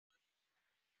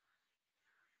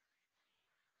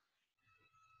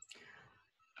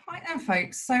Right then,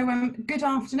 folks. So good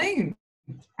afternoon,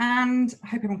 and I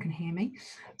hope everyone can hear me.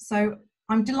 So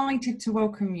I'm delighted to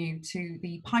welcome you to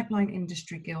the Pipeline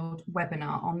Industry Guild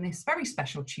webinar on this very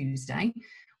special Tuesday,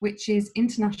 which is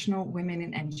International Women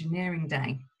in Engineering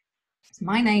Day. So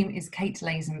my name is Kate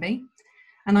Lazenby,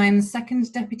 and I am the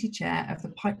second Deputy Chair of the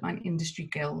Pipeline Industry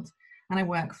Guild, and I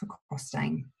work for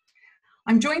Costain.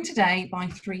 I'm joined today by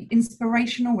three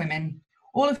inspirational women,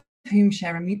 all of whom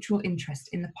share a mutual interest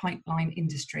in the pipeline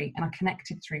industry and are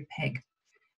connected through PIG.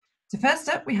 So first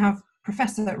up, we have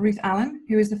Professor Ruth Allen,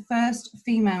 who is the first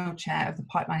female chair of the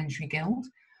Pipeline Industry Guild,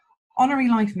 honorary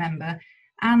life member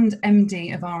and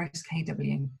MD of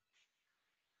RSKW.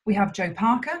 We have Jo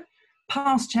Parker,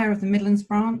 past chair of the Midlands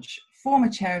branch, former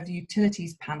chair of the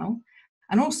Utilities panel,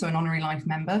 and also an honorary life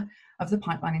member of the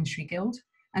Pipeline Industry Guild,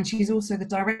 and she's also the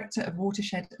Director of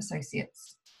Watershed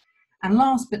Associates. And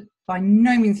last but by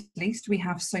no means least, we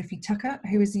have Sophie Tucker,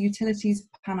 who is the Utilities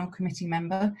Panel Committee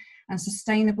member and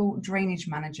Sustainable Drainage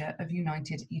Manager of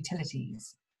United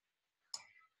Utilities.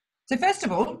 So first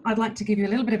of all, I'd like to give you a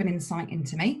little bit of an insight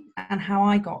into me and how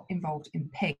I got involved in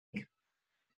PIG.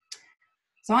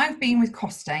 So I've been with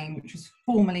Costain, which was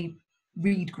formerly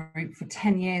Reed Group, for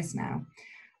 10 years now.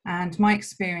 And my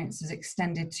experience has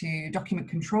extended to document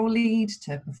control lead,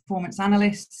 to performance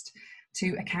analyst,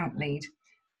 to account lead.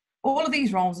 All of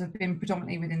these roles have been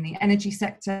predominantly within the energy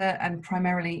sector and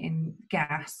primarily in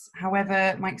gas.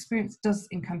 However, my experience does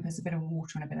encompass a bit of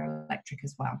water and a bit of electric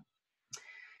as well.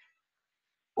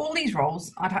 All these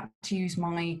roles, I'd had to use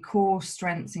my core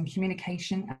strengths in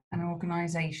communication and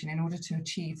organisation in order to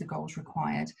achieve the goals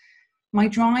required. My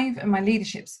drive and my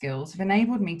leadership skills have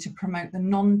enabled me to promote the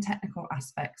non-technical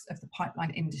aspects of the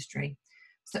pipeline industry,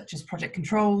 such as project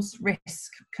controls,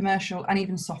 risk, commercial, and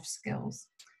even soft skills.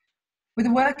 With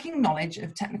a working knowledge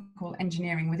of technical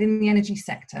engineering within the energy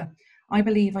sector, I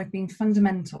believe I've been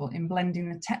fundamental in blending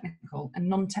the technical and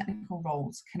non-technical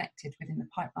roles connected within the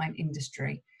pipeline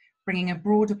industry, bringing a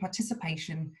broader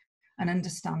participation and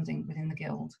understanding within the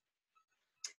Guild.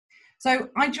 So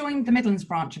I joined the Midlands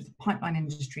branch of the Pipeline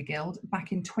Industry Guild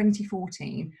back in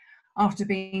 2014 after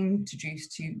being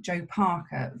introduced to Jo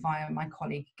Parker via my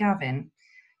colleague Gavin.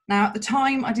 Now, at the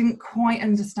time, I didn't quite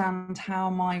understand how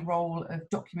my role of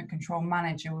document control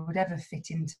manager would ever fit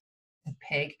into the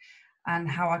PIG and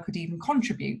how I could even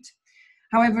contribute.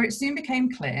 However, it soon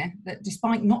became clear that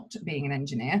despite not being an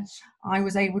engineer, I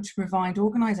was able to provide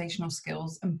organisational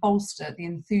skills and bolster the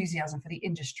enthusiasm for the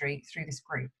industry through this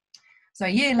group. So a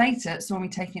year later saw me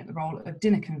taking up the role of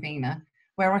dinner convener,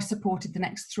 where I supported the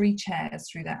next three chairs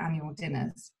through their annual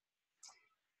dinners.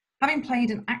 Having played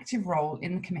an active role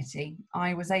in the committee,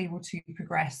 I was able to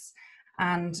progress,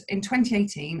 and in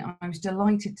 2018 I was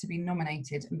delighted to be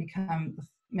nominated and become the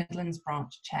Midlands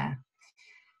branch chair.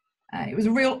 It was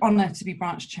a real honour to be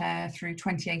branch chair through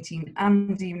 2018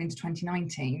 and even into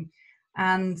 2019,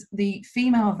 and the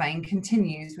female vein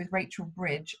continues with Rachel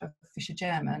Bridge of Fisher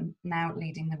German now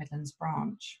leading the Midlands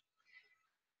branch.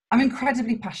 I'm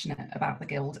incredibly passionate about the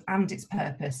Guild and its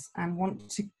purpose and want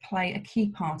to play a key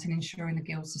part in ensuring the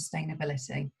Guild's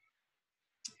sustainability.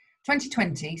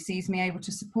 2020 sees me able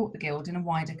to support the Guild in a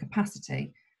wider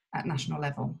capacity at national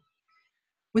level.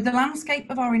 With the landscape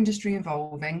of our industry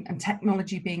evolving and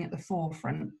technology being at the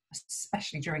forefront,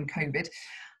 especially during COVID,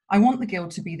 I want the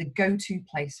Guild to be the go-to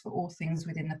place for all things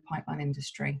within the pipeline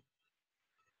industry.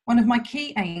 One of my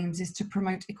key aims is to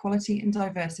promote equality and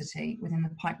diversity within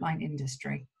the pipeline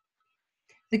industry.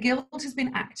 The Guild has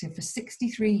been active for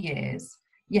 63 years,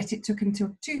 yet it took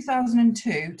until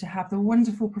 2002 to have the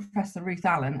wonderful Professor Ruth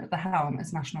Allen at the helm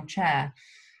as National Chair.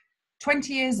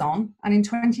 20 years on, and in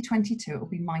 2022 it will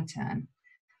be my turn.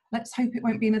 Let's hope it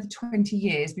won't be another 20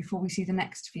 years before we see the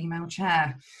next female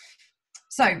chair.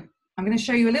 So I'm going to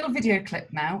show you a little video clip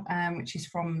now, which is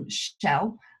from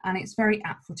Shell, and it's very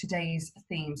apt for today's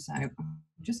theme. So I'm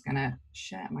just going to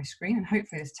share my screen and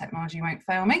hopefully this technology won't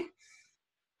fail me.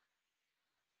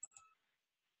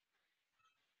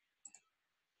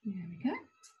 There we go.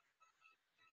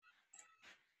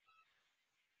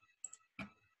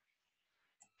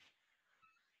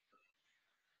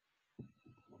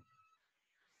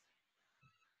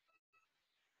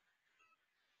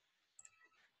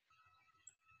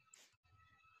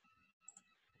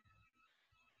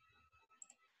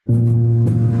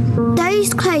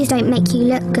 Those clothes don't make you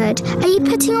look good. Are you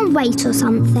putting on weight or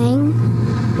something?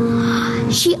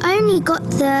 She only got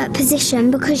the position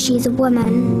because she's a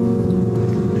woman.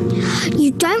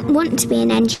 You don't want to be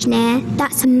an engineer.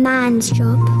 That's a man's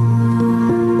job.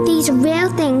 These are real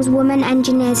things women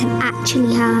engineers have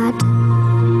actually heard.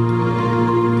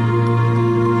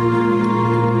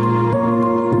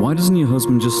 Why doesn't your husband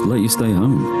husband just let you stay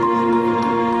home?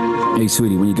 Hey,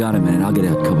 sweetie, when you got a minute, I'll get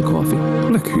a cup of coffee.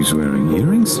 Look who's wearing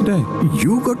earrings today.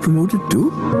 You got promoted too?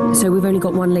 So we've only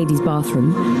got one ladies'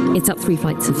 bathroom. It's up 3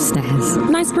 flights of stairs.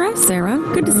 Nice breath, Sarah.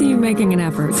 Good to see you making an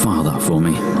effort. File that for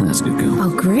me. That's a good girl.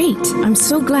 Oh, great. I'm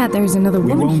so glad there's another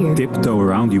woman here. We won't tiptoe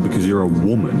around you because you're a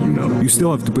woman, you know. You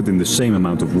still have to put in the same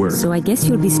amount of work. So I guess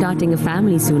you'll be starting a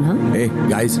family soon, huh? Hey,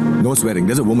 guys, no swearing.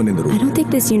 There's a woman in the room. I don't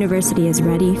think this university is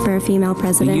ready for a female Are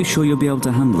president. you sure you'll be able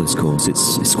to handle this course?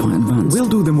 It's quite advanced. We'll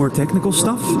do the more technical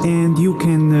stuff, and you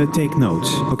can take notes,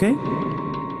 okay?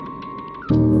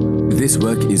 This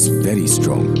work is very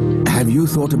strong. Have you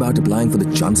thought about applying for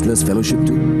the Chancellor's Fellowship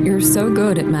too? You're so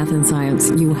good at math and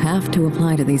science. You have to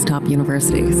apply to these top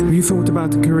universities. Have you thought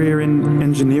about a career in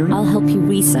engineering? I'll help you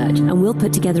research, and we'll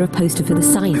put together a poster for the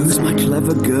science. Who's my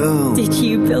clever girl? Did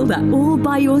you build that all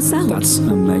by yourself? That's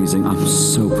amazing. I'm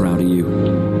so proud of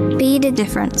you. Be the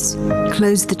difference.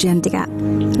 Close the gender gap.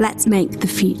 Let's make the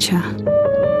future.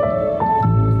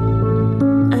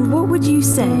 And what would you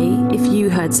say if you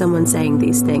heard someone saying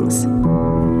these things?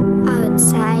 I would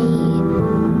say,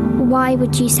 why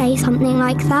would you say something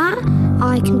like that?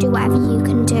 I can do whatever you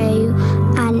can do,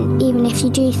 and even if you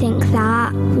do think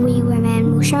that, we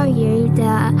women will show you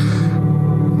that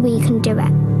we can do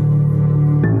it.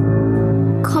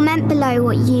 Comment below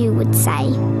what you would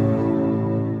say.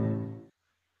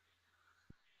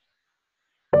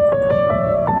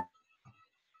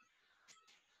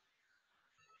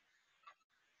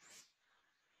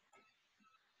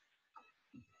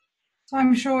 So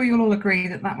I'm sure you'll all agree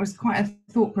that that was quite a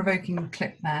thought-provoking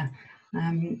clip there.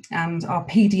 And our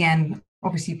PDN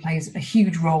obviously plays a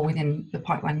huge role within the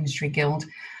Pipeline Industry Guild.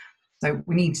 So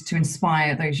we need to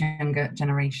inspire those younger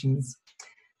generations.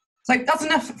 So that's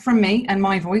enough from me and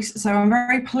my voice. So I'm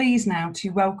very pleased now to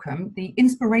welcome the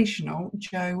inspirational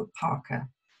Jo Parker.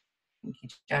 Thank you,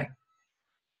 Jo.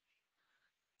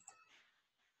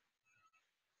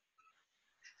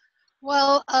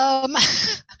 Well,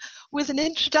 with an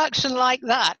introduction like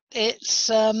that, it's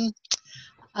follow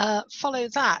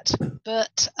that.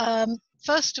 But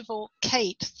first of all,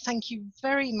 Kate, thank you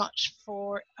very much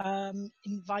for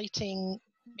inviting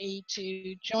me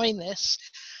to join this.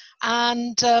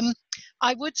 And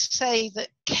I would say that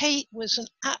Kate was an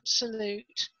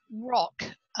absolute rock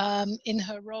in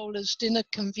her role as dinner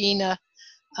convener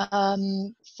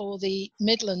for the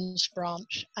Midlands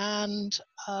branch, and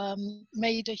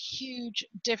made a huge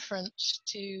difference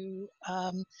to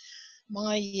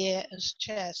my year as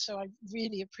chair. So I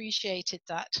really appreciated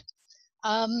that.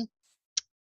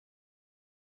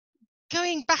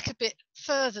 Going back a bit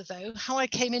further though, how I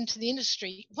came into the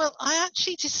industry, well, I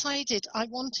actually decided I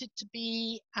wanted to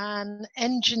be an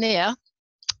engineer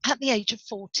at the age of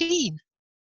 14.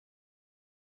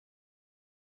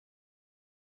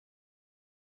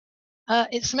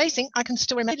 It's amazing, I can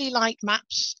still remember. I really like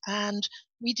maps, and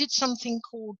we did something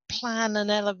called plan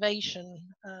and elevation,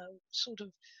 sort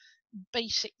of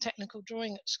basic technical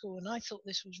drawing at school, and I thought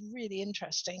this was really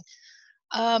interesting.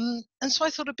 And so I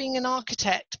thought of being an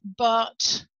architect,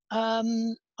 but I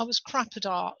was crap at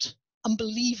art,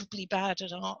 unbelievably bad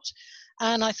at art.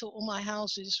 And I thought all my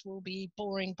houses will be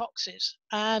boring boxes.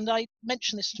 And I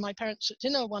mentioned this to my parents at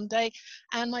dinner one day,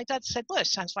 and my dad said, well, it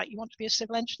sounds like you want to be a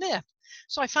civil engineer.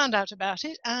 So I found out about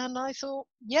it, and I thought,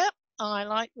 yep, I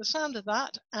like the sound of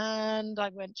that. And I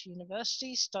went to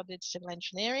university, studied civil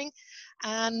engineering,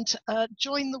 and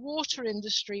joined the water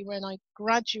industry when I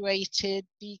graduated,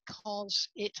 because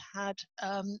it had,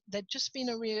 there'd just been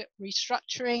a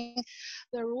restructuring.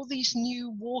 There are all these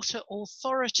new water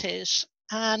authorities,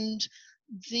 and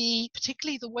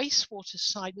particularly the wastewater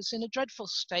side was in a dreadful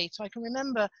state. I can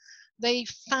remember they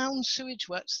found sewage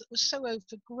works that were so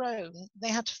overgrown, they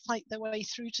had to fight their way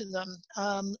through to them.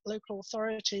 Local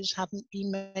authorities hadn't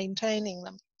been maintaining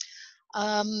them.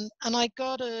 And I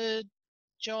got a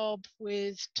job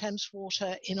with Thames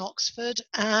Water in Oxford,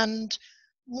 and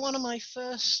one of my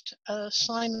first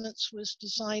assignments was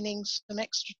designing some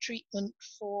extra treatment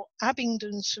for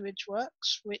Abingdon sewage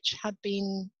works, which had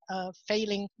been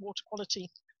failing water quality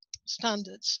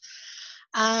standards.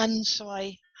 And so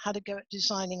I had a go at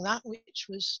designing that, which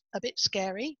was a bit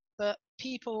scary, but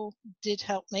people did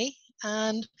help me.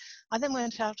 And I then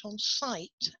went out on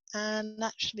site and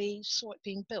actually saw it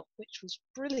being built, which was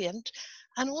brilliant,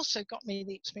 and also got me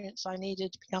the experience I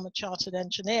needed to become a chartered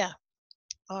engineer.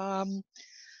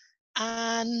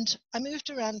 And I moved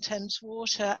around Thames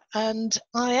Water, and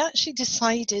I actually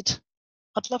decided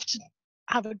I'd love to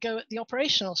have a go at the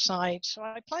operational side. So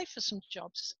I applied for some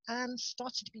jobs and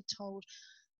started to be told,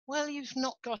 well, you've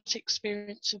not got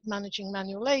experience of managing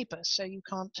manual labour, so you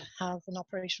can't have an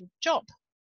operational job.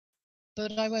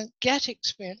 but I won't get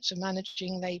experience of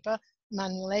managing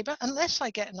manual labour, unless I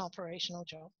get an operational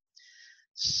job.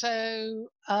 So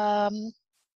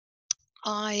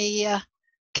I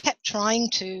kept trying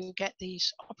to get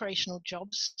these operational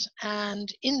jobs,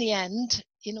 and in the end,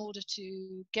 in order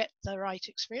to get the right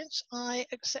experience, I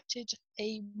accepted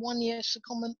a 1-year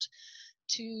secondment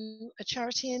to a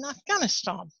charity in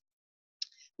Afghanistan,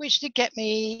 which did get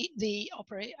me the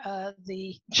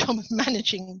job of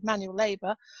managing manual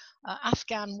labour,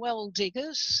 Afghan well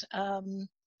diggers,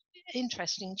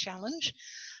 interesting challenge.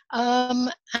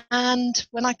 And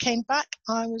when I came back,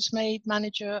 I was made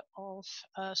manager of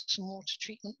some water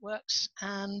treatment works,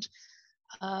 and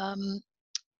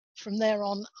from there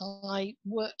on, I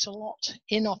worked a lot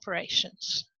in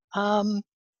operations.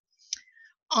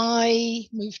 I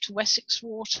moved to Wessex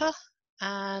Water,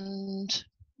 and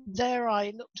there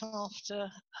I looked after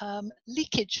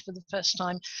leakage for the first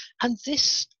time. And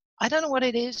this, I don't know what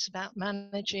it is about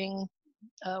managing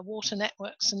water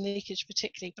networks and leakage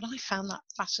particularly, but I found that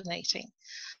fascinating.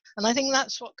 And I think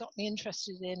that's what got me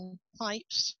interested in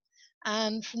pipes.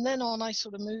 And from then on, I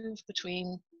sort of moved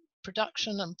between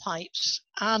production and pipes.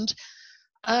 And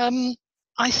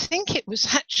I think it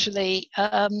was actually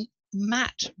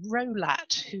Matt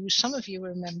Rolat, who some of you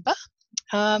remember,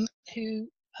 who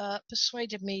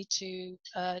persuaded me to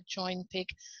join PIG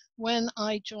when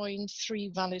I joined Three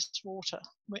Valleys Water,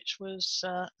 which is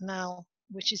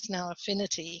now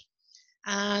Affinity.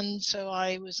 And so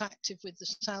I was active with the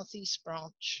Southeast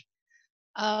branch.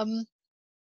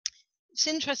 It's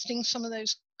interesting, some of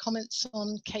those comments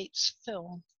on Kate's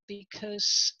film,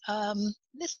 because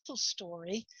little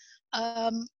story,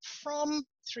 from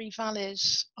Three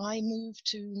Valleys, I moved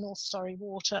to North Surrey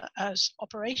Water as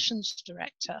operations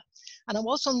director, and I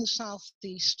was on the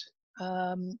Southeast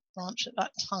branch at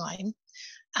that time,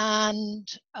 and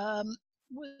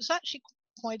was actually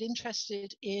quite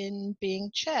interested in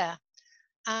being chair.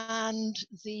 And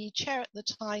the chair at the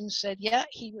time said, yeah,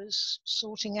 he was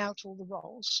sorting out all the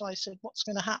roles. So I said, what's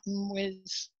going to happen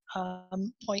with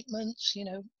appointments, you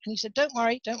know? And he said, don't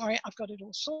worry, I've got it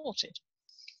all sorted.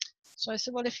 So I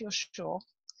said, well, if you're sure.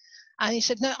 And he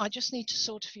said, no, I just need to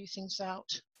sort a few things out.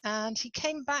 And he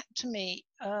came back to me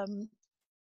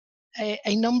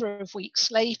a number of weeks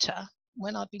later,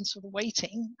 when I'd been sort of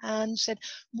waiting, and said,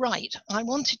 right, I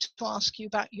wanted to ask you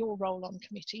about your role on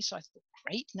committee. So I thought,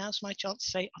 great, now's my chance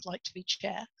to say I'd like to be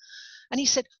chair. And he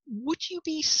said, would you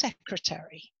be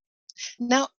secretary?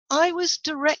 Now, I was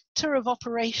director of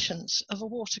operations of a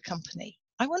water company.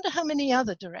 I wonder how many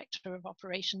other director of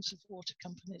operations of water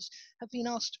companies have been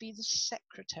asked to be the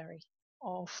secretary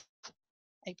of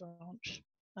a branch.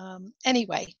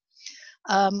 Anyway,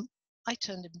 I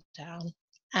turned him down,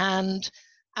 and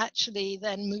actually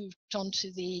then moved on to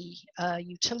the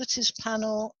utilities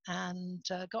panel, and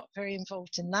got very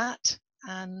involved in that.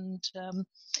 And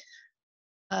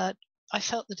I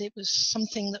felt that it was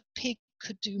something that PIG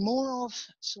could do more of,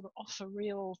 sort of offer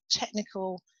real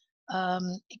technical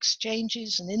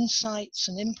exchanges and insights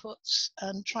and inputs,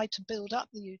 and try to build up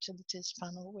the utilities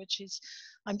panel, which is,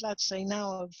 I'm glad to say,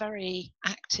 now a very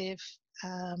active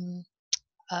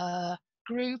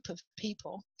group of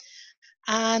people.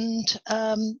 And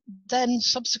then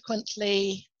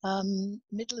subsequently,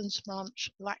 Midlands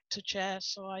branch lacked a chair,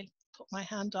 so I put my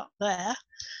hand up there,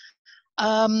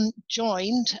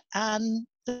 joined, and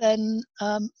then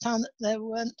found that there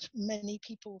weren't many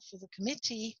people for the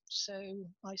committee, so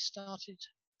I started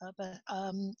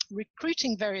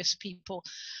recruiting various people.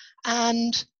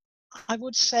 And I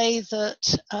would say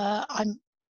that I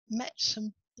met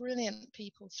some brilliant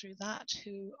people through that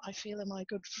who I feel are my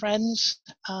good friends.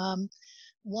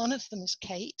 One of them is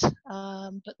Kate,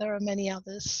 but there are many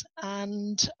others.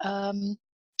 And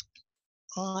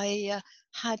I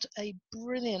had a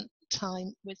brilliant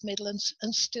time with Midlands,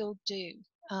 and still do.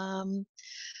 And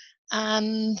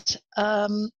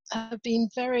have been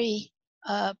very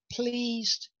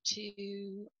pleased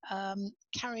to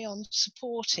carry on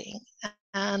supporting.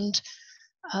 And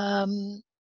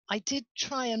I did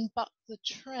try and buck the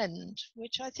trend,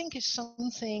 which I think is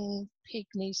something PIG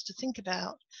needs to think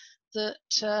about,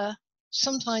 that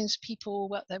sometimes people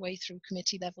work their way through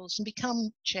committee levels and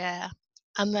become chair,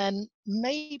 and then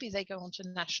maybe they go on to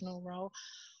national role.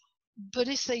 But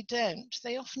if they don't,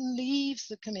 they often leave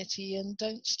the committee and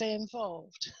don't stay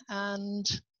involved. And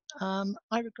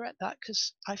I regret that,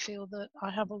 because I feel that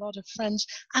I have a lot of friends,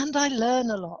 and I learn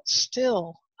a lot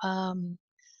still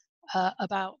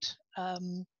about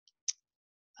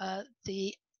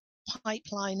the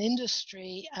pipeline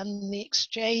industry and the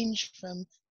exchange from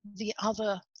the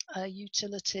other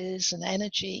utilities and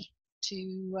energy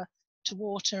to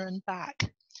water and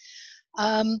back.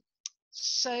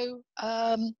 So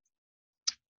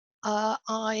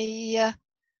I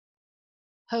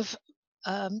have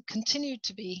continued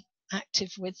to be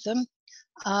active with them.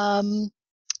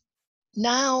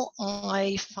 Now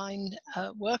I find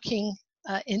working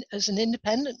as an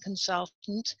independent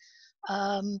consultant,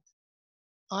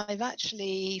 I've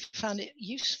actually found it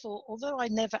useful, although I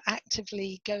never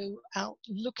actively go out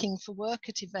looking for work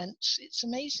at events. It's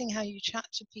amazing how you chat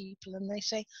to people and they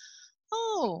say,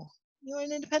 oh, you're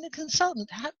an independent consultant.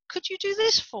 Could you do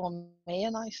this for me?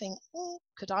 And I think,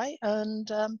 could I? And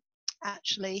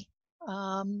actually,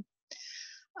 9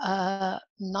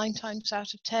 times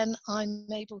out of 10, I'm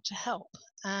able to help.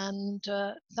 And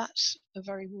that's a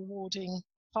very rewarding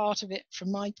part of it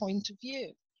from my point of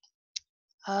view.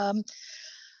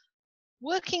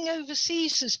 Working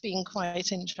overseas has been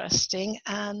quite interesting,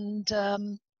 and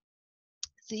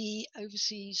the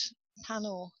overseas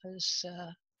panel has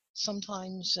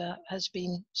sometimes has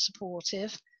been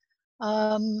supportive.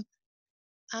 And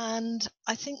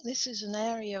I think this is an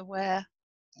area where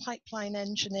pipeline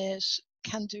engineers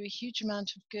can do a huge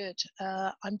amount of good.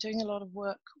 I'm doing a lot of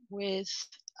work with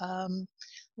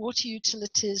water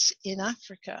utilities in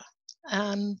Africa,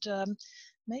 and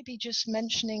maybe just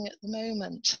mentioning at the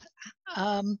moment,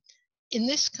 in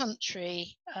this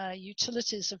country,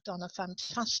 utilities have done a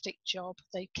fantastic job.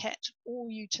 They kept all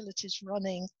utilities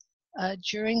running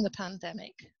during the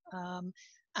pandemic.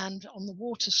 And on the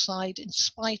water side, in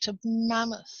spite of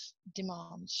mammoth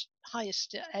demands,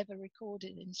 highest ever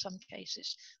recorded in some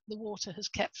cases, the water has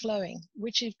kept flowing,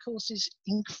 which of course is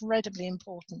incredibly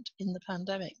important in the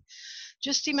pandemic.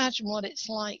 Just imagine what it's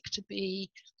like to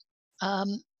be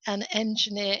an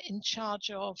engineer in charge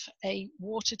of a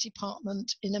water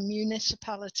department in a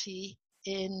municipality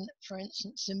in, for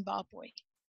instance, Zimbabwe,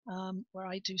 where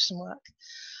I do some work.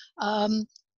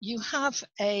 You have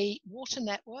a water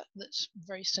network that's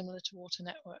very similar to water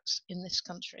networks in this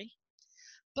country,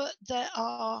 but there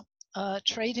are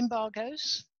trade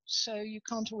embargoes, so you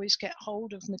can't always get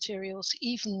hold of materials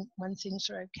even when things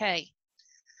are okay.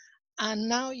 And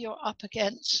now you're up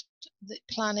against the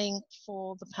planning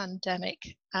for the pandemic,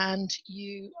 and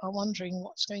you are wondering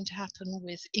what's going to happen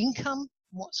with income,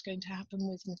 what's going to happen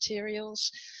with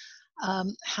materials,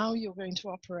 how you're going to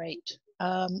operate.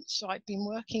 So I've been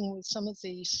working with some of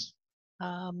these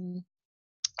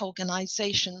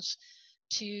organizations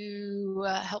to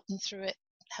help them through it,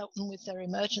 help them with their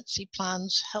emergency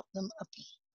plans, help them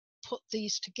put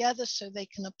these together so they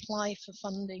can apply for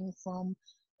funding from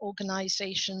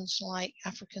organizations like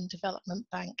African Development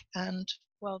Bank and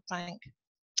World Bank.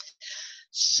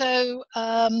 So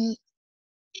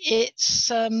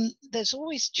there's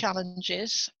always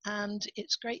challenges, and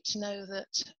it's great to know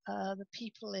that the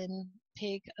people in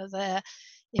PIG are there,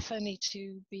 if only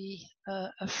to be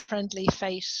a friendly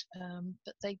face,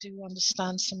 but they do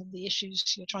understand some of the issues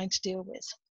you're trying to deal with.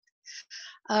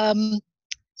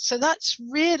 So that's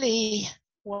really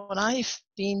what I've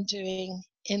been doing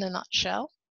in a nutshell.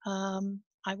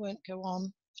 I won't go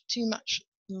on too much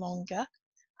longer,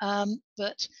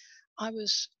 but I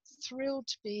was thrilled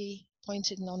to be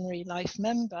appointed an honorary life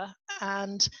member,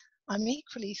 and I'm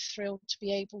equally thrilled to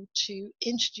be able to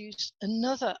introduce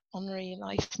another honorary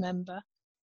life member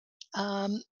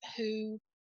who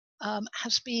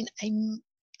has been a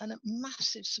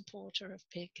massive supporter of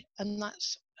PIG, and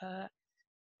that's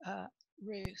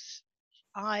Ruth.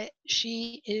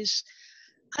 She is,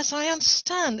 as I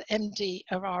understand, MD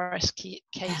of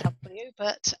RSKW,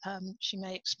 but she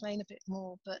may explain a bit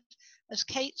more. But as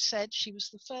Kate said, she was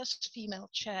the first female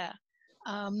chair.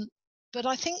 But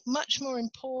I think much more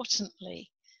importantly,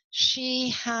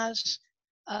 she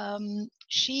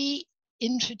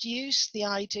introduced the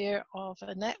idea of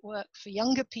a network for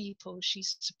younger people.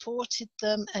 She's supported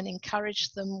them and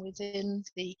encouraged them within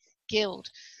the guild.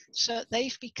 So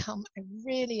they've become a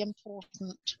really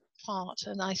important part,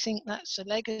 and I think that's a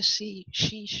legacy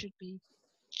she should be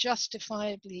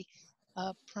justifiably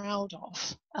proud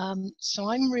of. So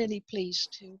I'm really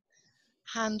pleased to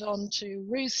hand on to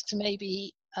Ruth to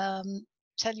maybe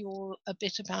tell you all a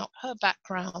bit about her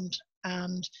background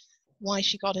and why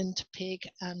she got into PIG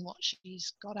and what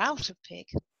she's got out of PIG.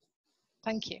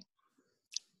 Thank you.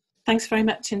 Thanks very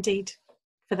much indeed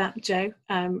for that, Jo.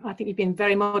 I think you've been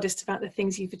very modest about the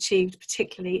things you've achieved,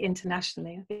 particularly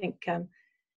internationally. I think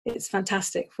it's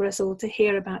fantastic for us all to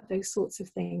hear about those sorts of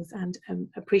things and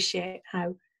appreciate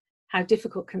how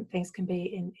difficult things can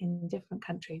be in different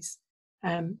countries.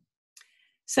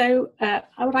 So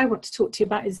what I want to talk to you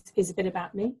about is a bit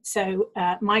about me. So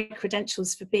my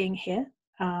credentials for being here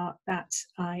are that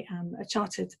I am a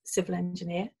chartered civil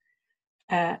engineer.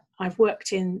 I've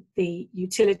worked in the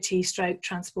utility /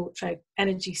 transport /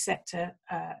 energy sector,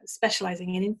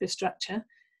 specialising in infrastructure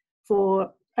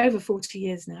for over 40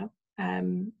 years now.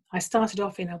 I started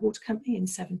off in a water company in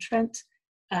Severn Trent,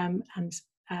 and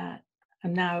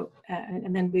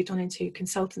then moved on into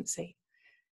consultancy.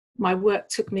 My work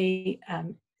took me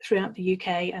throughout the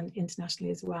UK and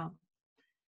internationally as well.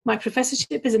 My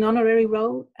professorship is an honorary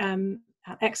role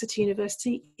at Exeter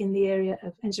University in the area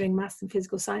of engineering, maths and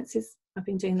physical sciences. I've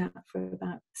been doing that for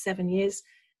about 7 years.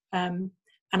 And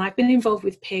I've been involved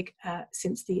with PIG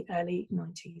since the early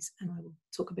 90s, and I will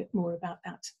talk a bit more about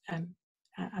that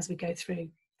as we go through.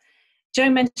 Joe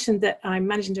mentioned that I'm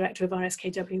Managing Director of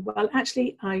RSKW. Well,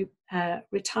 actually, I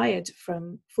retired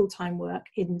from full-time work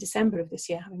in December of this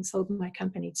year, having sold my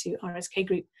company to RSK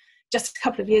Group just a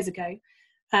couple of years ago.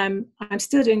 I'm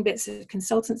still doing bits of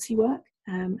consultancy work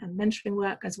and mentoring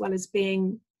work, as well as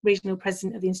being Regional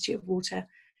President of the Institute of Water,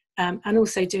 and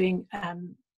also doing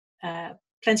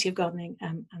plenty of gardening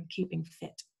and keeping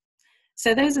fit.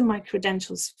 So those are my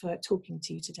credentials for talking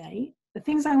to you today. The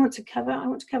things I want to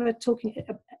cover talking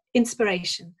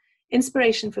inspiration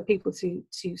for people to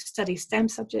study STEM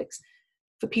subjects,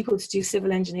 for people to do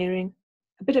civil engineering,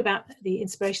 a bit about the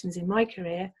inspirations in my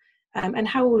career, and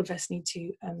how all of us need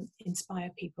to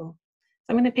inspire people. So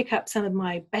I'm going to pick up some of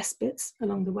my best bits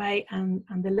along the way and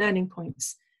the learning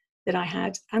points that I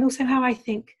had, and also how I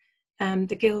think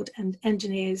the Guild and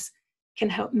engineers can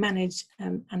help manage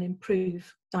and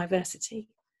improve diversity.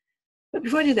 But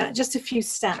before I do that, just a few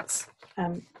stats.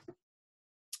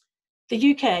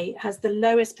 The UK has the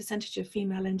lowest percentage of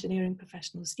female engineering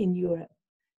professionals in Europe.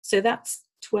 So that's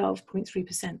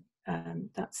 12.3%.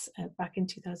 That's back in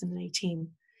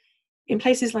 2018. In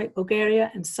places like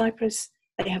Bulgaria and Cyprus,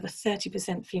 they have a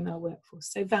 30% female workforce,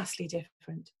 so vastly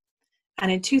different. And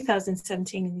in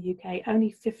 2017 in the UK,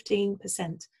 only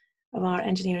 15% of our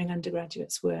engineering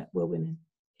undergraduates were women.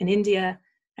 In India,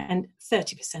 and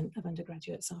 30% of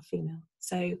undergraduates are female.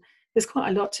 So there's quite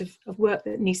a lot of work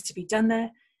that needs to be done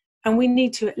there. And we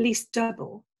need to at least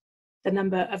double the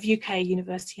number of UK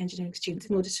university engineering students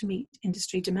in order to meet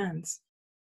industry demands.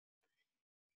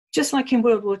 Just like in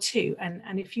World War II,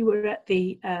 and if you were at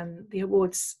the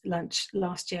awards lunch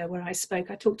last year where I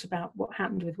spoke, I talked about what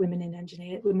happened with women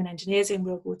engineers in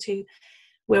World War II,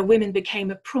 where women became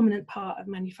a prominent part of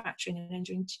manufacturing and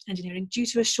engineering due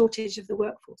to a shortage of the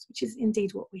workforce, which is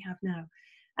indeed what we have now.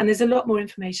 And there's a lot more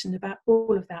information about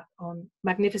all of that on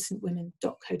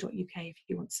magnificentwomen.co.uk if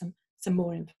you want some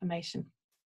more information.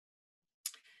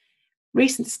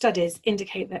 Recent studies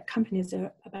indicate that companies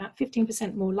are about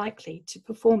 15% more likely to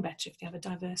perform better if they have a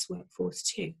diverse workforce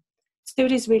too. So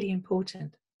it is really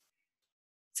important.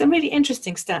 Some really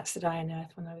interesting stats that I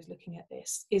unearthed when I was looking at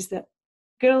this is that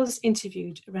girls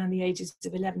interviewed around the ages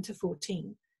of 11 to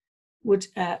 14 would,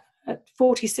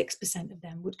 46% of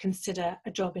them would consider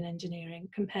a job in engineering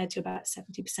compared to about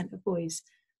 70% of boys.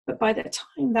 But by the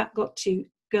time that got to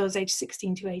girls aged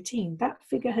 16 to 18, that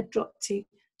figure had dropped to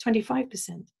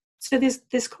 25%. So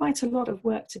there's quite a lot of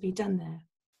work to be done there.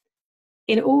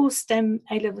 In all STEM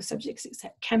A-level subjects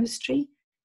except chemistry,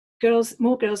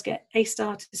 more girls get A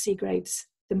star to C grades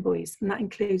than boys, and that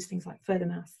includes things like further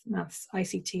maths,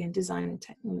 ICT and design and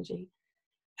technology.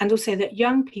 And also that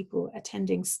young people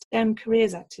attending STEM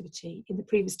careers activity in the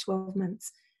previous 12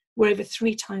 months were over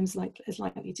 3 times as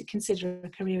likely to consider a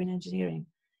career in engineering.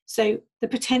 So the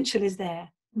potential is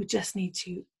there. We just need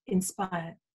to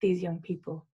inspire these young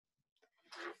people.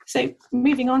 So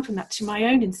moving on from that to my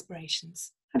own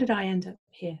inspirations, how did I end up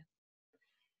here?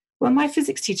 Well, my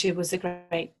physics teacher was a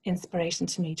great inspiration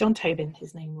to me. John Tobin,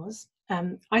 his name was.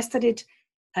 I studied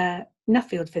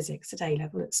Nuffield physics at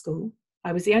A-level at school.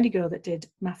 I was the only girl that did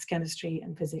maths, chemistry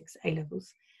and physics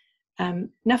A-levels.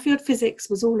 Nuffield physics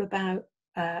was all about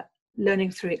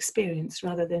learning through experience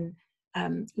rather than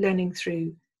learning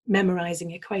through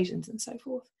memorizing equations and so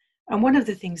forth. And one of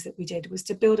the things that we did was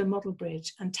to build a model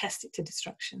bridge and test it to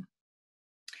destruction.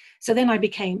 So then I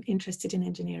became interested in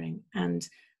engineering, and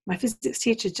my physics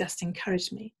teacher just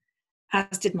encouraged me,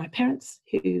 as did my parents,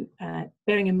 who,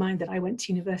 bearing in mind that I went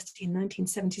to university in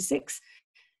 1976,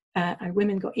 and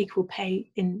women got equal pay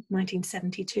in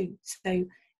 1972. So,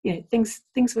 you know, things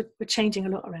were changing a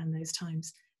lot around those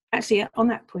times. Actually, on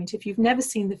that point, if you've never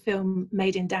seen the film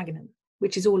Made in Dagenham,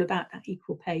 which is all about that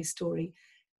equal pay story,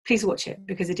 please watch it,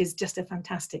 because it is just a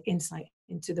fantastic insight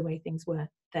into the way things were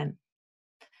then.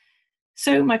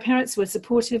 So my parents were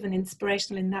supportive and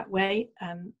inspirational in that way.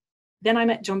 Then I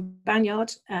met John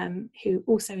Banyard, who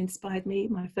also inspired me.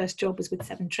 My first job was with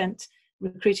Severn Trent,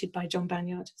 recruited by John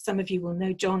Banyard. Some of you will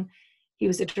know John. He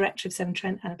was a director of Severn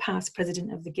Trent and a past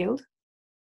president of the Guild.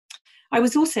 I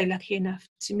was also lucky enough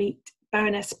to meet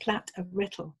Baroness Platt of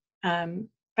Writtle.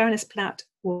 Baroness Platt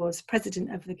was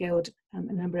president of the Guild a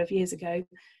number of years ago,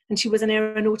 and she was an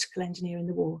aeronautical engineer in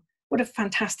the war. What a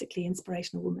fantastically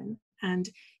inspirational woman. And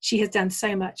she has done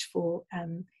so much for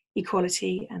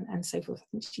equality and so forth.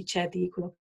 She chaired the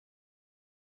Equal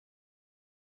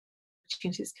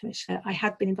Opportunities Commissioner. I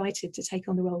had been invited to take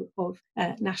on the role of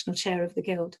National Chair of the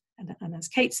Guild. And as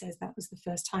Kate says, that was the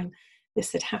first time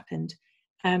this had happened.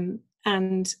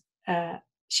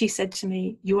 She said to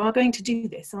me, "You are going to do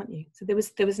this, aren't you?" So there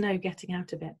was no getting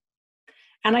out of it.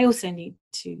 And I also need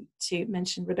to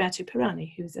mention Roberto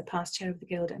Pirani, who's a past chair of the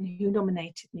Guild and who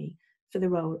nominated me for the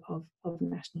role of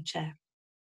National Chair.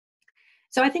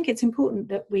 So I think it's important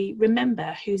that we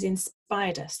remember who's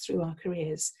inspired us through our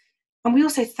careers. And we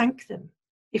also thank them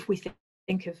if we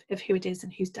think of who it is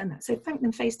and who's done that. So thank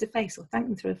them face to face or thank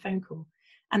them through a phone call.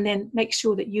 And then make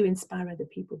sure that you inspire other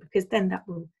people, because then that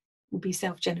will be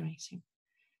self-generating.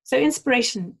 So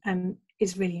inspiration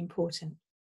is really important.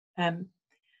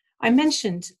 I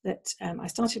mentioned that I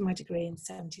started my degree in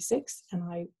 '76, and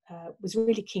I was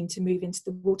really keen to move into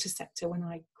the water sector when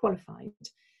I qualified,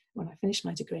 when I finished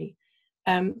my degree.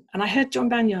 And I heard John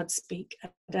Banyard speak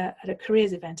at a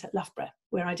careers event at Loughborough,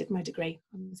 where I did my degree.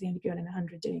 I was the only girl in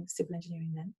 100 doing civil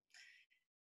engineering then.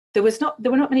 There were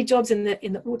not many jobs in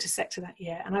the water sector that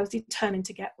year, and I was determined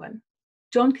to get one.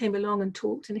 John came along and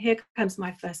talked, and here comes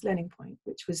my first learning point,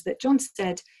 which was that John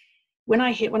said, when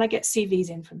I get CVs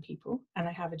in from people, and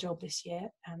I have a job this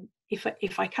year,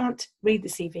 if I can't read the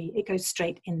CV, it goes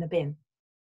straight in the bin.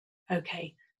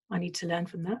 Okay, I need to learn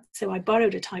from that. So I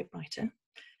borrowed a typewriter,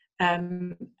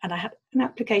 and I had an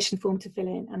application form to fill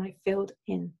in, and I filled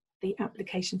in the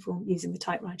application form using the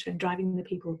typewriter and driving the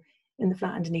people in the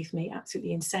flat underneath me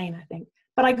absolutely insane, I think.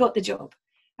 But I got the job.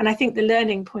 And I think the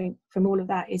learning point from all of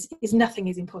that is nothing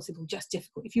is impossible, just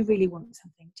difficult. If you really want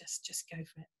something, just go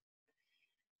for it.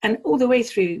 And all the way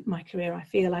through my career, I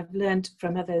feel I've learned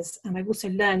from others, and I've also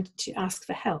learned to ask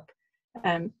for help,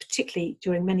 particularly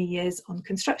during many years on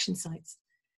construction sites.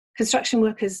 Construction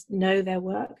workers know their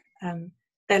work.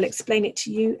 They'll explain it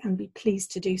to you and be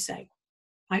pleased to do so.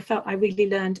 I felt I really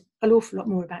learned an awful lot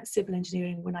more about civil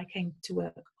engineering when I came to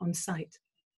work on site.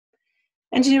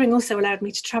 Engineering also allowed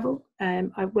me to travel.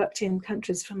 I worked in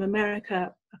countries from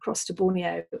America across to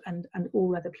Borneo and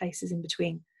all other places in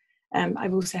between.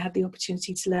 I've also had the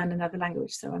opportunity to learn another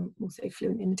language, so I'm also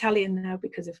fluent in Italian now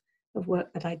because of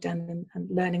work that I'd done and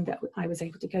learning that I was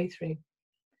able to go through.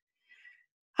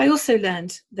 I also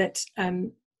learned that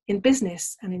in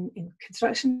business and in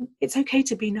construction, it's okay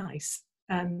to be nice.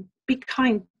 Be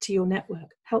kind to your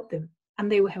network, help them,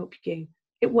 and they will help you.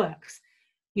 It works.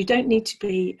 You don't need to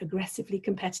be aggressively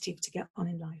competitive to get on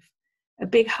in life. A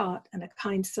big heart and a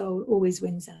kind soul always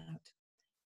wins out.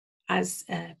 As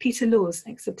Peter Laws,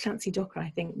 ex of Clancy Docker, I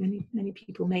think many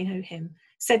people may know him,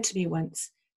 said to me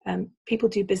once, people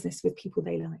do business with people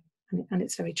they like, and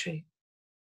it's very true.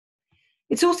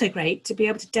 It's also great to be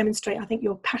able to demonstrate, I think,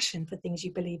 your passion for things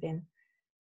you believe in.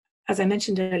 As I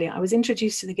mentioned earlier, I was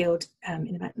introduced to the Guild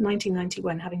in about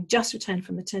 1991, having just returned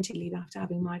from maternity leave after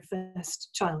having my first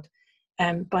child,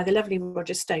 by the lovely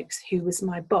Roger Stokes, who was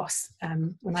my boss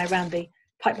when I ran the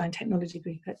pipeline technology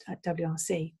group at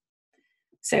WRC.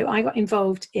 So I got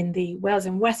involved in the Wales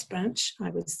and West branch. I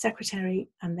was secretary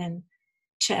and then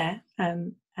chair,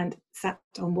 and sat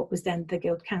on what was then the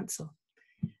Guild Council.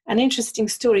 An interesting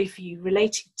story for you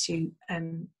related to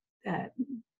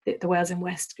the Wales and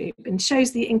West group, and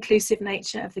shows the inclusive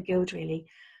nature of the Guild, really.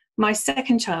 My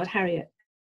second child, Harriet,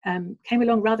 came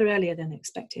along rather earlier than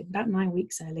expected, about 9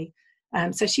 weeks early.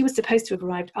 So she was supposed to have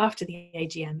arrived after the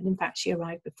AGM, and in fact she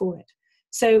arrived before it.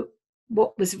 So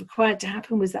what was required to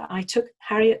happen was that I took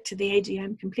Harriet to the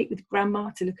AGM, complete with grandma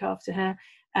to look after her,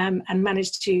 and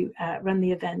managed to run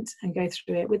the event and go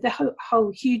through it with the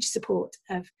whole huge support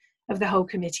of the whole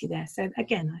committee there. So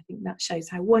again, I think that shows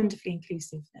how wonderfully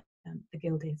inclusive the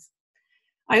Guild is.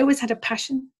 I always had a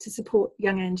passion to support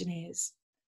young engineers.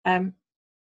 And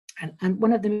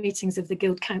one of the meetings of the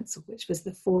Guild Council, which was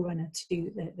the forerunner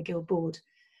to the Guild Board,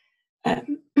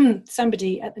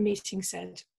 somebody at the meeting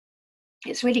said,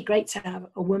 "It's really great to have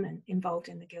a woman involved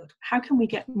in the Guild. How can we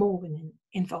get more women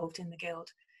involved in the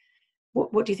Guild?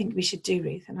 What do you think we should do,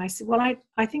 Ruth?" And I said, well,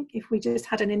 I think if we just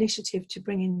had an initiative to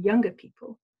bring in younger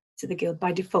people to the Guild,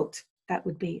 by default, that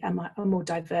would be a more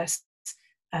diverse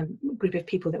group of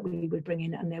people that we would bring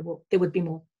in, and there would be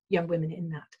more young women in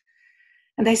that.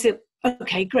 And they said,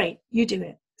 okay, great, you do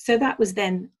it. So that was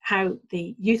then how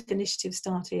the youth initiative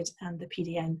started, and the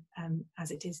PDN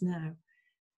as it is now.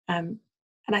 And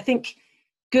I think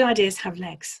good ideas have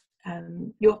legs.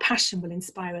 your passion will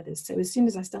inspire others. So as soon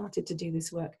as I started to do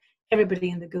this work, everybody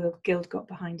in the guild got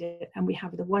behind it, and we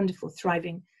have the wonderful,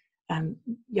 thriving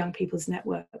young people's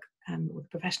network, or the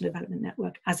professional development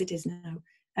network, as it is now,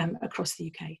 across the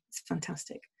UK. It's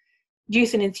fantastic.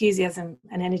 Youth and enthusiasm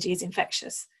and energy is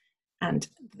infectious, and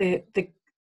the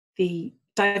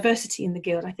diversity in the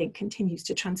guild, I think, continues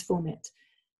to transform it.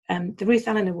 The Ruth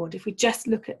Allen Award, if we just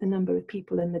look at the number of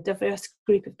people and the diverse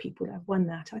group of people that have won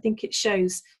that, I think it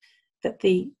shows that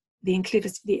a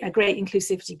great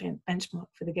inclusivity benchmark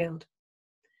for the Guild.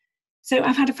 So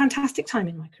I've had a fantastic time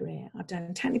in my career. I've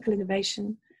done technical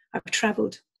innovation, I've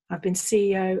travelled, I've been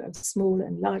CEO of small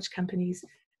and large companies,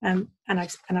 and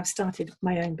I've started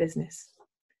my own business.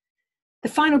 The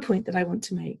final point that I want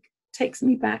to make takes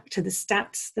me back to the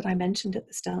stats that I mentioned at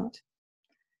the start.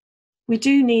 We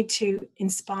do need to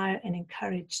inspire and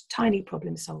encourage tiny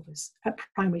problem solvers at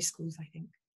primary schools, I think.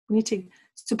 We need to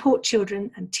support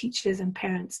children and teachers and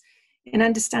parents in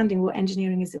understanding what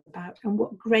engineering is about and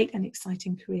what great and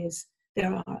exciting careers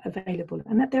there are available,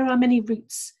 and that there are many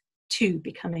routes to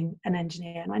becoming an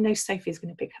engineer. And I know Sophie is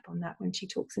going to pick up on that when she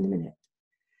talks in a minute.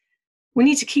 We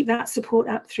need to keep that support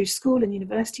up through school and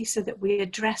university so that we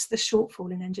address the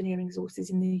shortfall in engineering resources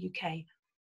in the UK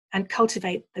and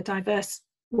cultivate the diverse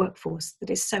workforce that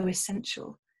is so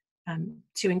essential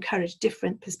to encourage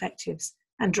different perspectives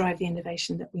and drive the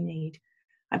innovation that we need.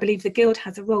 I believe the Guild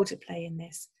has a role to play in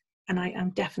this, and I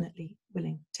am definitely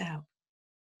willing to help.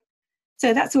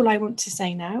 So that's all I want to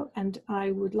say now, and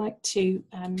I would like to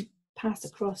pass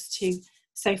across to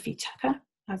Sophie Tucker.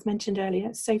 As mentioned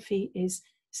earlier, Sophie is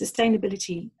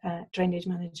Sustainability Drainage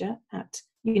Manager at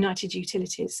United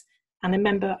Utilities and a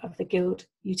member of the Guild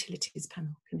Utilities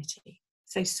Panel Committee.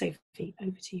 So Sophie,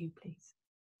 over to you, please.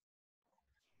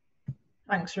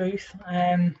 Thanks, Ruth.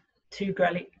 Two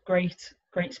great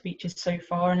speeches so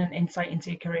far, and an insight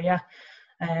into your career,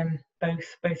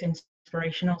 both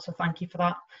inspirational. So thank you for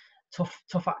that.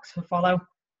 Tough acts to follow.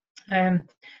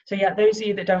 So yeah, those of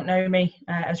you that don't know me,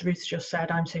 as Ruth just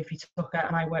said, I'm Sophie Tucker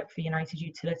and I work for United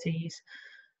Utilities.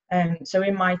 So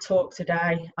in my talk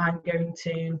today, I'm going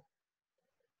to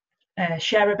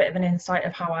share a bit of an insight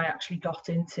of how I actually got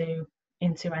into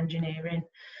engineering.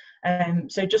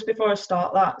 So just before I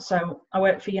start that, so I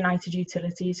work for United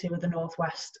Utilities, who are the North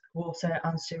West Water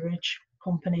and Sewerage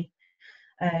Company.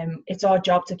 It's our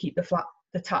job to keep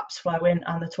the taps flowing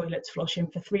and the toilets flushing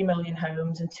for 3 million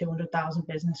homes and 200,000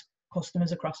 business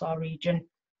customers across our region.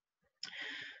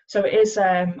 So it is,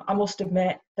 I must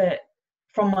admit that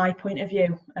from my point of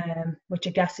view, which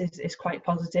I guess is quite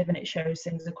positive, and it shows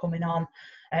things are coming on,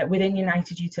 within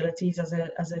United Utilities as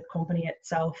a company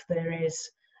itself, there is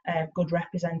good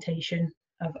representation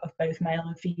of both male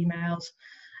and females.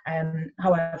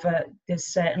 However, there's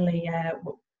certainly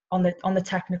on the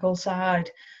technical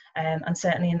side, and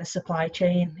certainly in the supply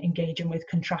chain, engaging with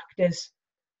contractors,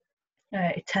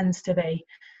 it tends to be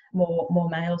more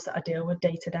males that I deal with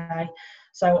day to day.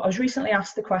 So I was recently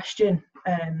asked the question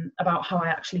about how I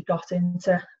actually got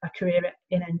into a career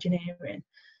in engineering,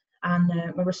 and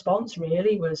my response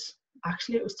really was,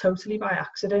 actually it was totally by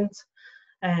accident,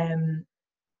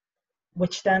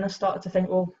 which then I started to think,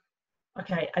 well,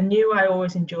 okay, I knew I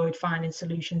always enjoyed finding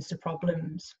solutions to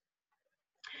problems.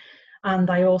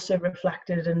 And I also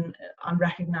reflected and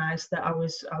recognised that I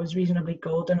was reasonably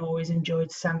good and always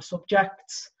enjoyed STEM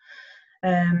subjects.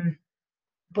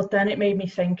 But then it made me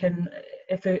think, and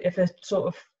if I sort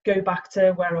of go back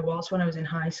to where I was when I was in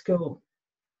high school,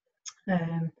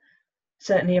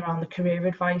 certainly around the career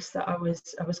advice that I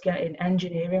was getting,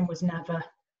 engineering was never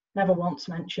once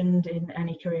mentioned in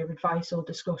any career advice or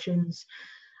discussions,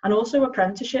 and also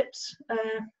apprenticeships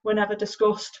were never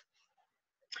discussed.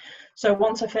 So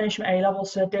once I finished my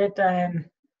A-levels, so I did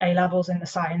A-levels in the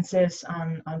sciences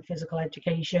and physical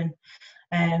education,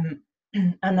 and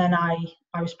then I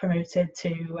was promoted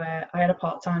to, I had a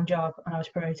part-time job and I was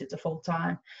promoted to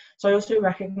full-time. So I also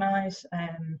recognise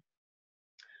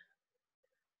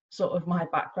sort of my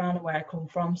background and where I come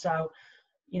from. So,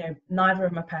 you know, neither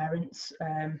of my parents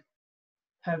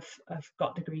have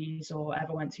got degrees or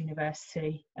ever went to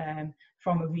university,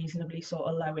 from a reasonably sort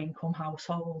of low income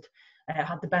household. I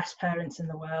had the best parents in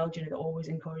the world, you know, that always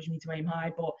encouraged me to aim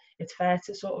high, but it's fair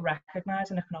to sort of recognise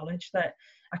and acknowledge that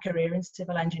a career in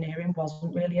civil engineering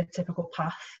wasn't really a typical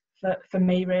path for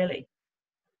me, really.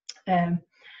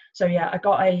 So yeah, I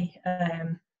got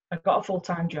a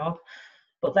full-time job,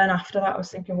 but then after that I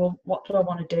was thinking, well, what do I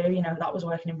want to do? You know, that was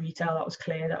working in retail, that was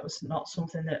clear, that was not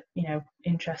something that, you know,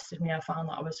 interested me. I found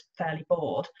that I was fairly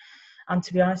bored. And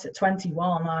to be honest, at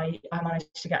 21, I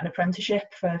managed to get an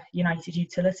apprenticeship for United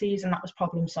Utilities, and that was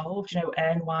problem solved. You know,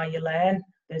 earn while you learn.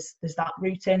 There's that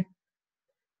route in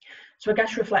So I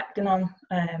guess reflecting on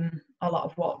a lot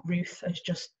of what Ruth has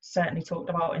just certainly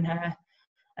talked about in her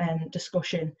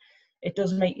discussion, it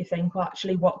does make you think, well,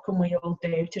 actually, what can we all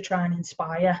do to try and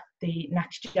inspire the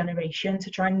next generation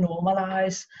to try and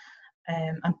normalise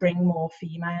and bring more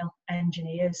female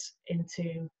engineers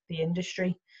into the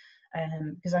industry?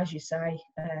 Because as you say,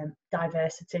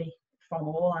 diversity from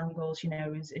all angles, you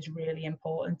know, is really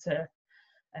important to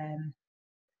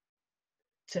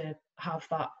have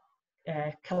that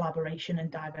collaboration and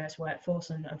diverse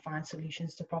workforce and find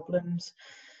solutions to problems.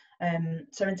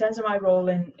 So in terms of my role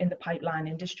in the Pipeline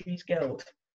Industries Guild,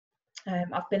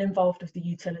 I've been involved with the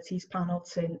utilities panel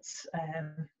since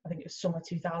I think it was summer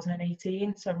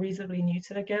 2018, so reasonably new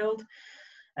to the guild.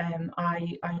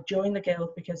 I joined the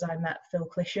guild because I met Phil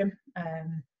Clisham,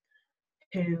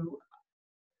 who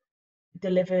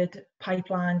delivered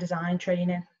pipeline design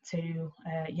training to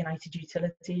United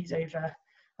Utilities over,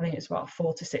 I think it's about a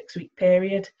 4 to 6 week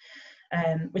period,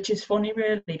 which is funny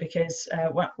really, because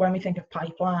when we think of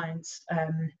pipelines,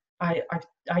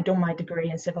 I've done my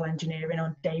degree in civil engineering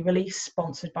on day release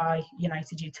sponsored by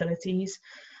United Utilities,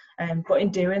 but in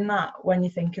doing that, when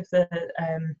you think of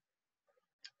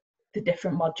the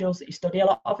different modules that you study, a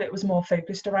lot of it was more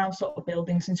focused around sort of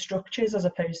buildings and structures as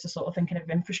opposed to sort of thinking of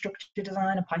infrastructure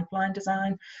design and pipeline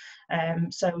design.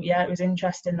 So yeah, it was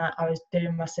interesting that I was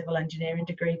doing my civil engineering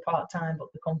degree part-time,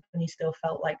 but the company still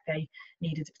felt like they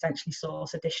needed to potentially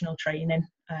source additional training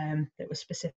that was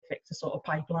specific to sort of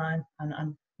pipeline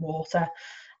and water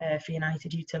for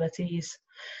United Utilities.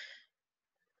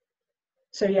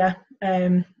 So yeah,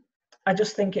 I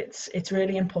just think it's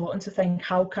really important to think,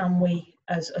 how can we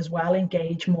as well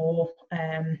engage more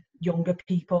younger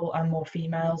people and more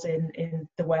females in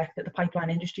the work that the Pipeline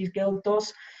Industries Guild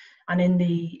does. And in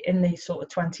the sort of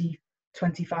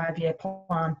 20-25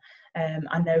 plan,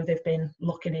 I know they've been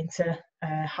looking into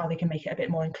how they can make it a bit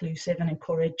more inclusive and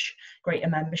encourage greater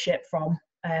membership from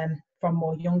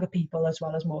more younger people as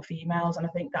well as more females, and I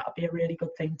think that would be a really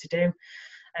good thing to do.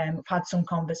 I've had some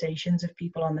conversations with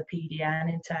people on the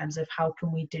PDN in terms of how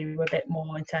can we do a bit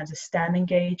more in terms of STEM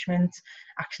engagement,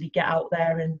 actually get out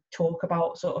there and talk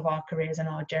about sort of our careers and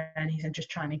our journeys, and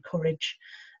just try and encourage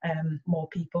more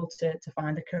people to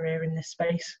find a career in this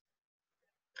space.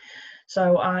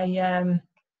 So I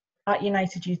at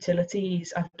United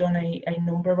Utilities, I've done a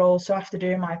number of roles. So after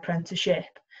doing my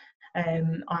apprenticeship,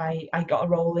 I got a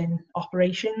role in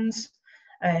operations.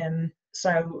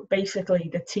 So basically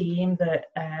the team that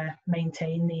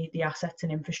maintain the assets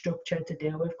and infrastructure to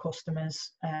deal with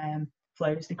customers'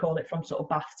 flows, they call it, from sort of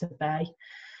Bath to Bay.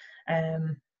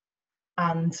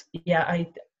 And yeah,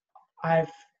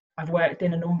 I've worked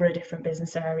in a number of different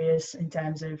business areas in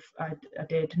terms of, I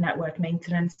did network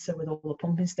maintenance, so with all the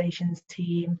pumping stations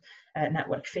team,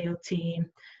 network field team,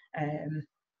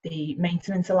 the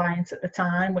Maintenance Alliance at the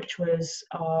time, which was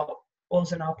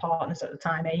us and our partners at the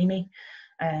time, Amy,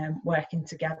 working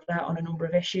together on a number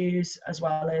of issues, as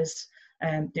well as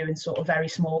doing sort of very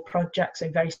small projects, so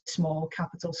very small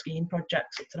capital scheme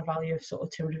projects up to the value of sort of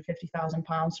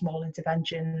 £250,000, small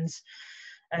interventions.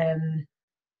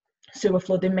 Sewer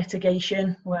flooding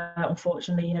mitigation, where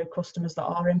unfortunately, you know, customers that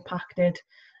are impacted,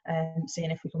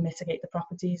 seeing if we can mitigate the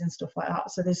properties and stuff like that.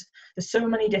 So there's so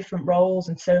many different roles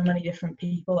and so many different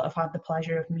people that I've had the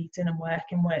pleasure of meeting and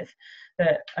working with,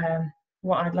 that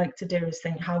what I'd like to do is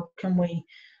think, how can we,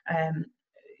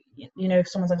 you know, if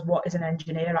someone says, what is an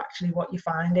engineer? Actually, what you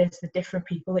find is the different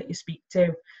people that you speak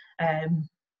to,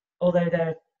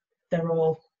 although they're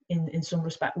all in some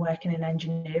respect working in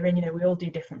engineering, you know, we all do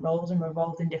different roles and we're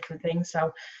involved in different things.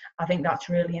 So I think that's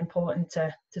really important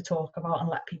to talk about and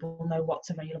let people know what's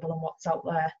available and what's out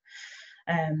there.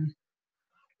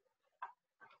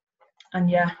 And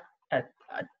yeah, I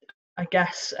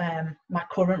guess my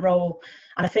current role,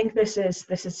 and I think this is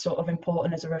sort of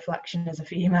important as a reflection as a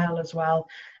female as well,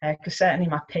 because certainly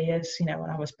my peers, you know, when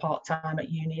I was part-time at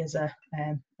uni as a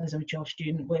mature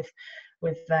student with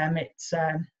them,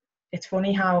 it's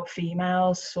funny how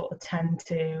females sort of tend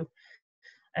to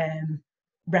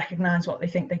recognise what they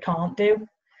think they can't do,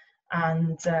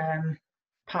 and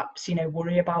perhaps, you know,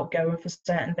 worry about going for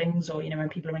certain things, or, you know, when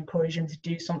people are encouraging to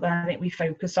do something, I think we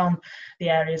focus on the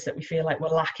areas that we feel like we're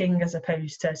lacking, as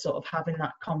opposed to sort of having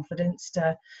that confidence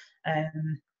to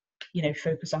you know,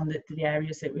 focus on the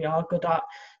areas that we are good at.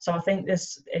 So I think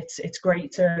it's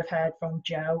great to have heard from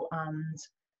Jo and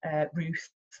Ruth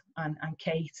and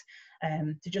Kate,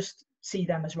 to just see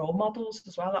them as role models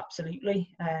as well, absolutely,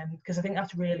 because I think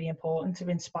that's really important to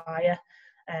inspire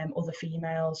other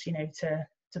females, you know, to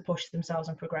push themselves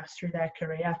and progress through their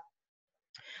career.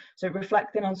 So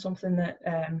reflecting on something that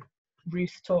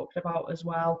Ruth talked about as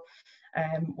well,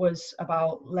 was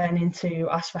about learning to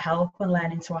ask for help and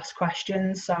learning to ask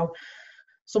questions. So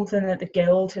something that the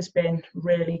Guild has been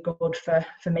really good for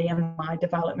me and my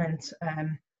development.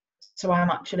 So I'm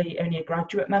actually only a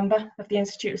graduate member of the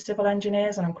Institute of Civil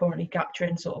Engineers, and I'm currently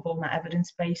capturing sort of all my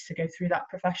evidence base to go through that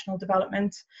professional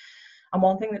development. And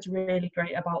one thing that's really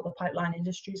great about the Pipeline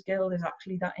Industries Guild is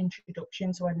actually that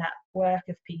introduction to a network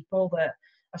of people that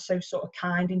are so sort of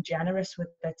kind and generous with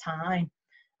their time.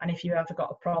 And if you ever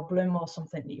got a problem or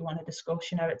something that you want to discuss,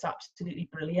 it's absolutely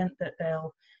brilliant that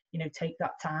they'll, take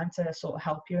that time to sort of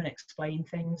help you and explain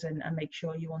things and make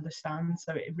sure you understand.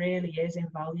 So it really is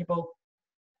invaluable.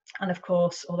 And of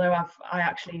course, although I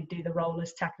actually do the role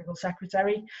as technical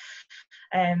secretary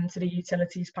to the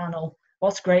utilities panel,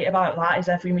 what's great about that is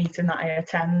every meeting that I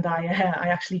attend, I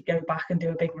actually go back and do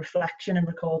a big reflection and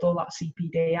record all that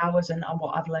CPD hours and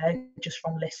what I've learned just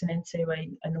from listening to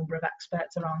a number of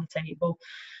experts around the table.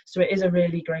 So it is a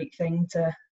really great thing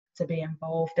to be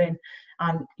involved in.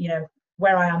 And,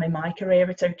 where I am in my career,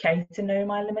 it's okay to know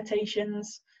my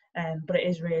limitations, but it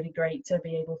is really great to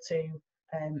be able to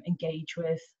engage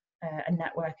with a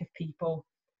network of people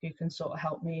who can sort of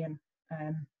help me and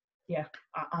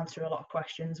answer a lot of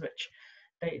questions, which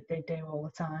they do all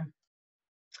the time.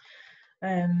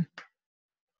 And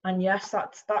yes,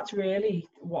 that's really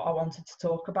what I wanted to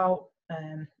talk about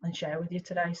and share with you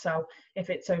today. So if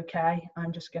it's okay,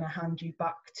 I'm just going to hand you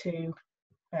back to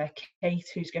Kate,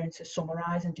 who's going to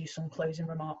summarise and do some closing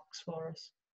remarks for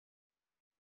us.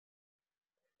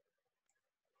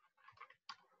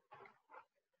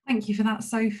 Thank you for that,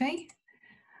 Sophie.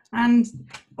 And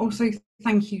also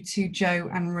thank you to Joe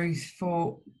and Ruth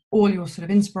for all your sort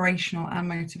of inspirational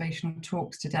and motivational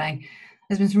talks today.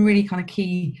 There's been some really kind of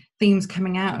key themes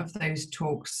coming out of those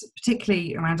talks,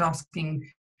 particularly around asking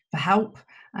for help.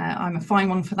 I'm a fine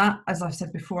one for that. As I've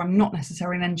said before, I'm not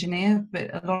necessarily an engineer,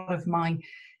 but a lot of my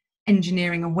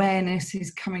engineering awareness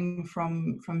is coming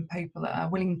from people that are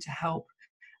willing to help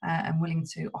and willing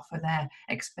to offer their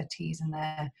expertise and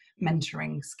their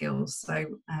mentoring skills.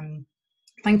 So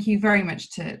thank you very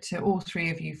much to all three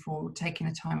of you for taking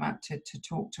the time out to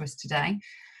talk to us today.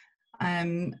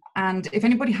 And if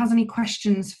anybody has any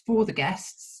questions for the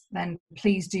guests, then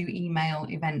please do email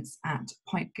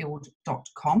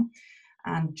events@pipeguild.com,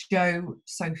 and Joe,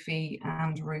 Sophie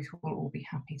and Ruth will all be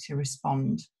happy to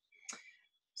respond.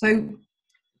 So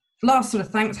last sort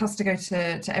of thanks has to go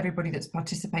to everybody that's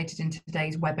participated in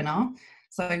today's webinar.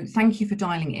 So thank you for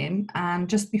dialing in. And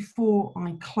just before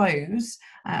I close,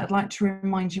 I'd like to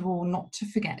remind you all not to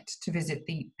forget to visit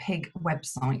the PIG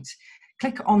website.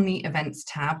 Click on the events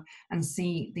tab and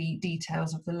see the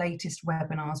details of the latest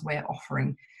webinars we're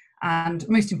offering. And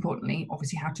most importantly,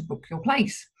 obviously how to book your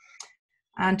place.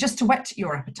 And just to whet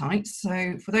your appetite,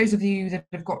 so for those of you that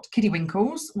have got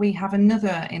kiddywinkles, we have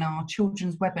another in our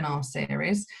children's webinar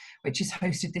series, which is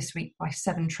hosted this week by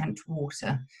Severn Trent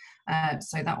Water.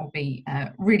 So that will be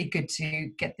really good to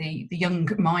get the young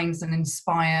minds and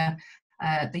inspire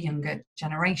the younger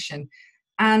generation.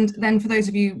 And then for those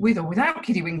of you with or without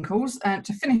kiddywinkles,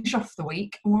 to finish off the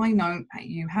week, why not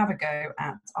you have a go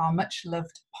at our much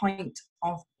loved Pint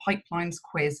of Pipelines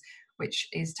quiz, which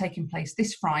is taking place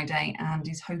this Friday and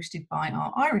is hosted by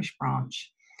our Irish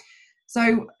branch.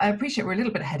 So I appreciate we're a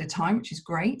little bit ahead of time, which is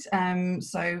great.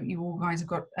 So you all guys have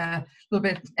got a little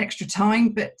bit extra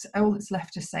time, but all that's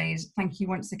left to say is thank you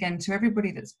once again to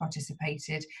everybody that's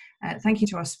participated. Thank you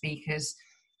to our speakers.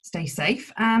 Stay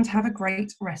safe and have a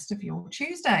great rest of your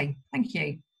Tuesday. Thank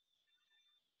you.